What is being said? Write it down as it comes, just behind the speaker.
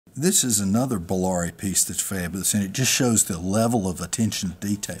This is another Bellarri piece that's fabulous, and it just shows the level of attention to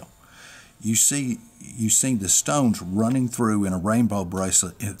detail. You see the stones running through in a rainbow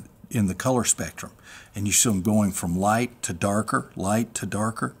bracelet in the color spectrum, and you see them going from light to darker, light to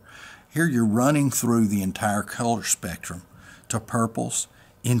darker. Here you're running through the entire color spectrum to purples,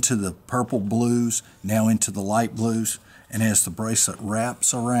 into the purple blues, now into the light blues, and as the bracelet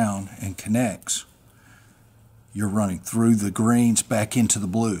wraps around and connects, you're running through the greens back into the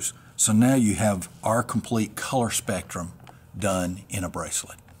blues. So now you have our complete color spectrum done in a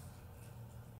bracelet.